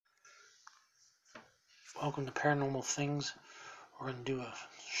Welcome to Paranormal Things. We're going to do a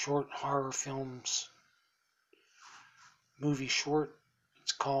short horror films movie short.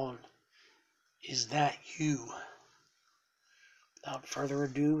 It's called Is That You? Without further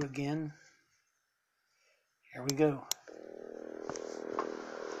ado, again, here we go.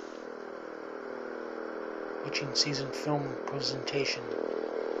 Witching Season film presentation.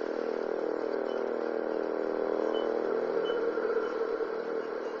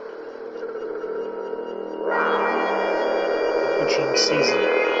 Witching Season.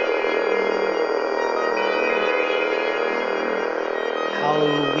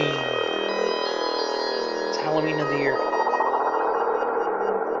 Halloween. It's Halloween of the year.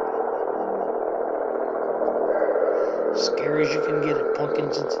 Scary as you can get it.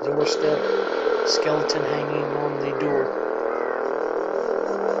 Pumpkins at the doorstep. Skeleton hanging on the door.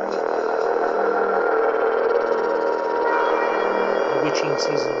 The witching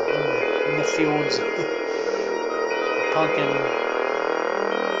season in the fields. The pumpkin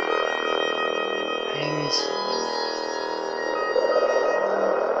hangs.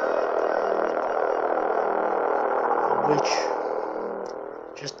 The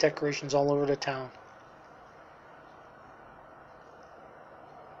witch. Just decorations all over the town.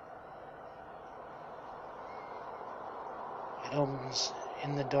 It opens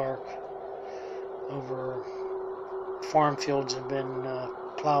in the dark over farm fields have been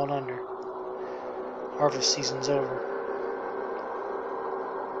plowed under. Harvest season's over.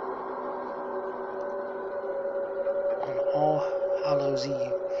 On All Hallows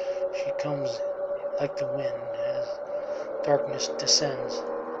Eve, she comes like the wind as darkness descends.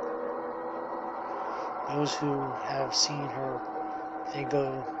 Those who have seen her, they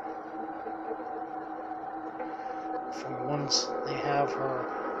go. For once they have her,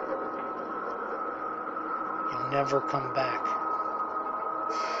 you'll never come back.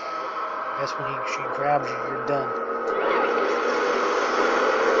 That's when she grabs you, you're done.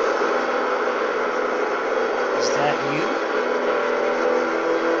 Is that you?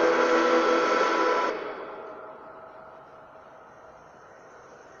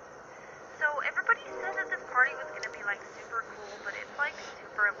 So everybody said that this party was going to be like super cool, but it's like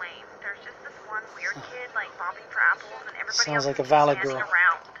super lame. There's just this one weird kid like bobbing for apples, and everybody Sounds else like a is Valley standing girl.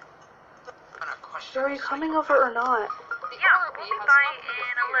 around. So are you coming over or not? Yeah, we'll be by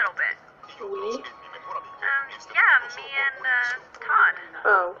in a little bit. We? Yeah, me and Todd.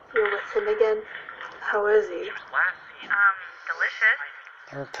 Oh, you're with him again? How is he? Delicious.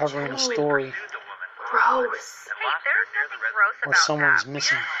 They're covering a story Gross. Hey, there's nothing gross where about someone's that.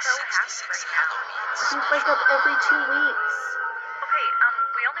 missing. We're so happy right now. We break up every 2 weeks. Okay,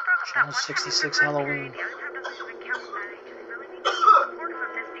 we only broke up that Channel one time 66 for Halloween. The other time doesn't even count. I just really need to support him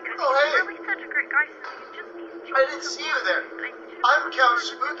on this because he's really such a great guy. So he's just I didn't see you there. I'm Count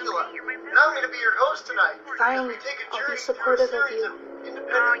Spookula, and I'm going to be your host tonight. Fine, We take a I'll be journey supportive through a of series you.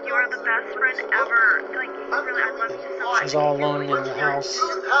 Oh, you are the best friend ever. Like, really, I love you so much. She's all alone in the house.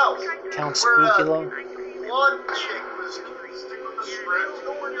 House. Count Where, Spookula. one chick was shriveled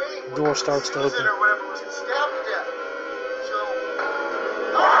no more name. Door starts to open. Or whatever was stabbed to death. So,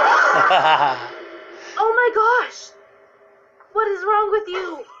 Oh my gosh! What is wrong with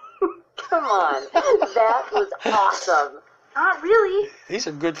you? Come on, that was awesome. Not really. These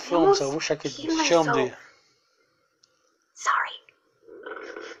are good films. I wish I could Almost show them to you. myself. Sorry.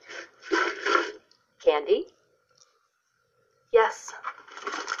 Candy? Yes.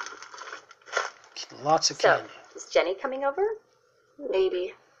 Lots of So, candy. is Jenny coming over?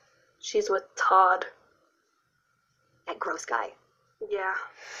 Maybe. She's with Todd. That gross guy. Yeah.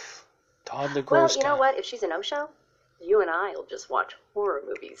 Todd the Well, Gross you know Guy. what? If she's a no-show, you and I will just watch horror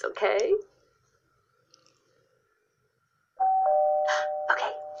movies, okay?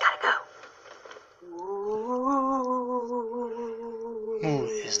 Okay, gotta go. Ooh,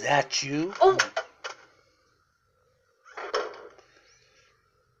 is that you? Oh!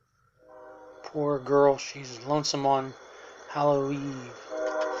 Poor girl. She's lonesome on Halloween Eve.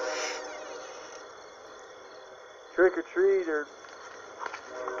 Trick or treat or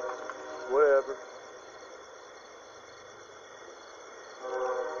whatever.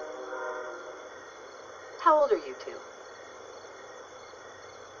 How old are you two?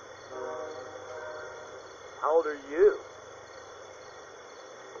 How old are you?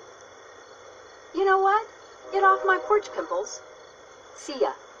 You know what? Get off my porch, Pimples. See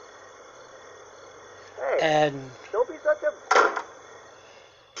ya. Hey, And don't be such a...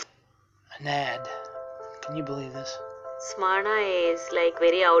 an ad. Can you believe this? Smyrna is like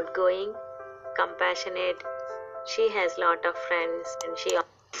very outgoing, compassionate. She has lot of friends and she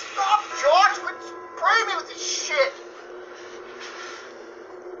Stop, George! Quit spraying me with this shit!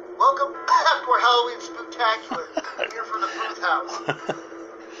 Well, welcome back to our Halloween Spooktacular here from the Booth House.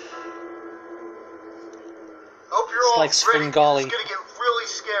 Hope you're It's all like ready. Svengali. It's gonna get really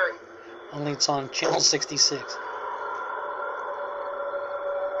scary. Only it's on channel 66.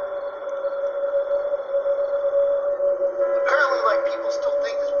 Apparently, like, people still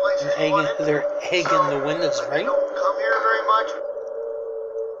think this place is haunted. They're egging the windows, They right? don't come here very much.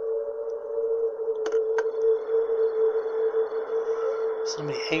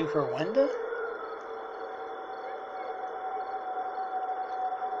 Somebody egg her window?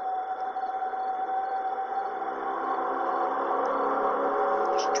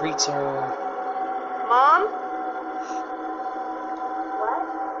 Streets are... Mom? What?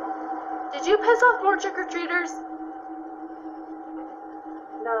 Did you piss off more trick-or-treaters?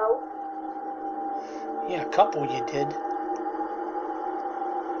 No. Yeah, a couple you did.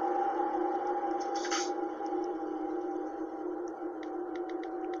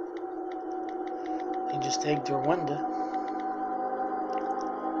 They just egged her window.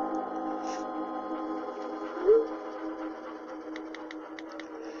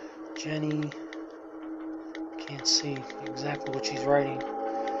 Jenny can't see exactly what she's writing.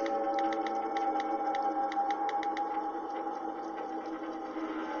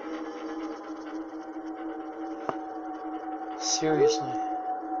 Seriously.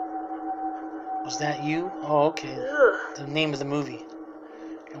 Was that you? Oh, okay. Ugh. The name of the movie.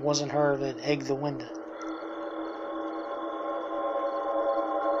 It wasn't her that egged the window.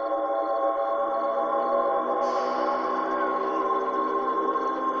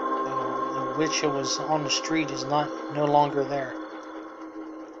 The witch that was on the street is no longer there.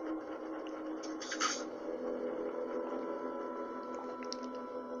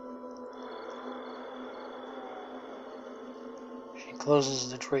 She closes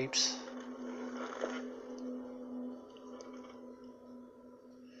the drapes.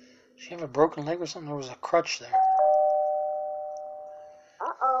 She have a broken leg or something? There was a crutch there.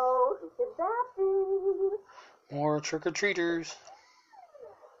 Uh-oh, who could that be? More trick-or-treaters.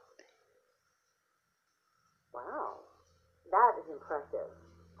 Wow, that is impressive.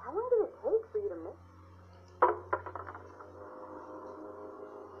 How long did it take for you to miss?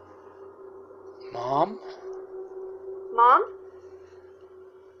 Mom? Mom?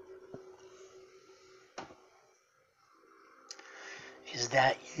 Is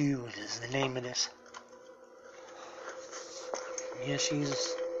that you? Is the name of this. Yeah,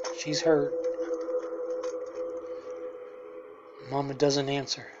 she's hurt. Mama doesn't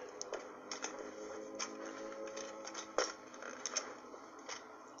answer.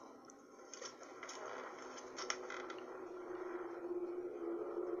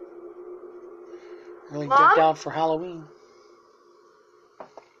 Really Mom? decked out for Halloween.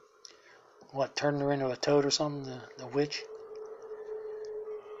 What, turned her into a toad or something? The witch?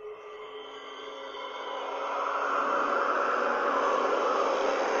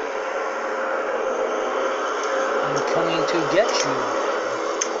 I'm coming to get you.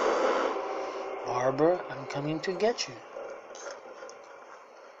 Barbara, I'm coming to get you.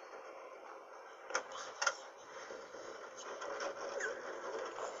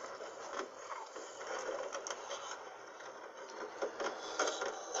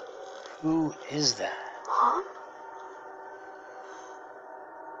 Who is that? Mom?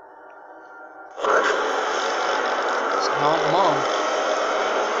 It's not Mom.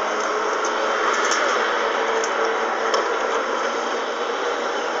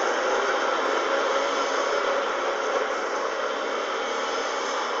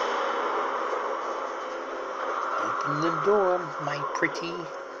 Open the door, my pretty.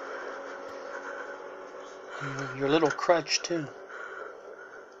 Your little crutch, too.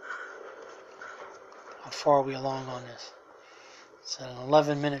 How far are we along on this? It's an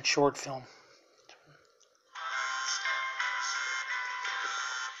 11-minute short film.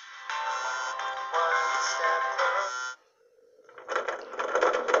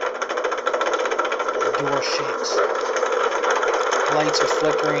 The door shakes. Lights are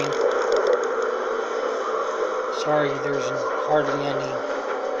flickering. Sorry, there's hardly any.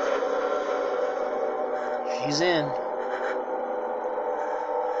 She's in.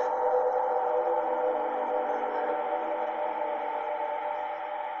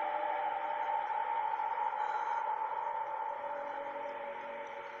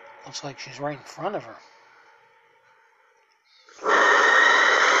 Looks like she's right in front of her.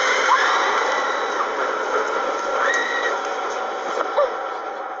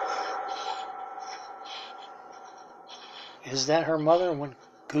 Is that her mother? Went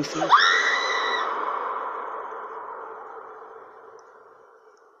goofy.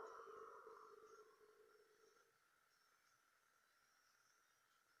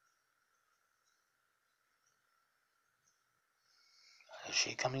 Is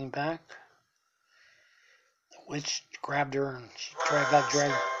she coming back? The witch grabbed her and she got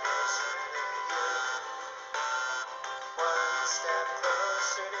dragged.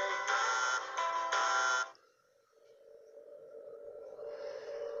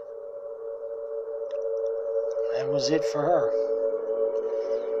 That was it for her.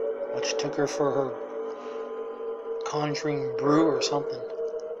 Witch took her for her conjuring brew or something.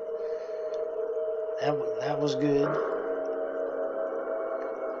 That was good.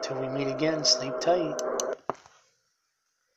 Till we meet again, sleep tight.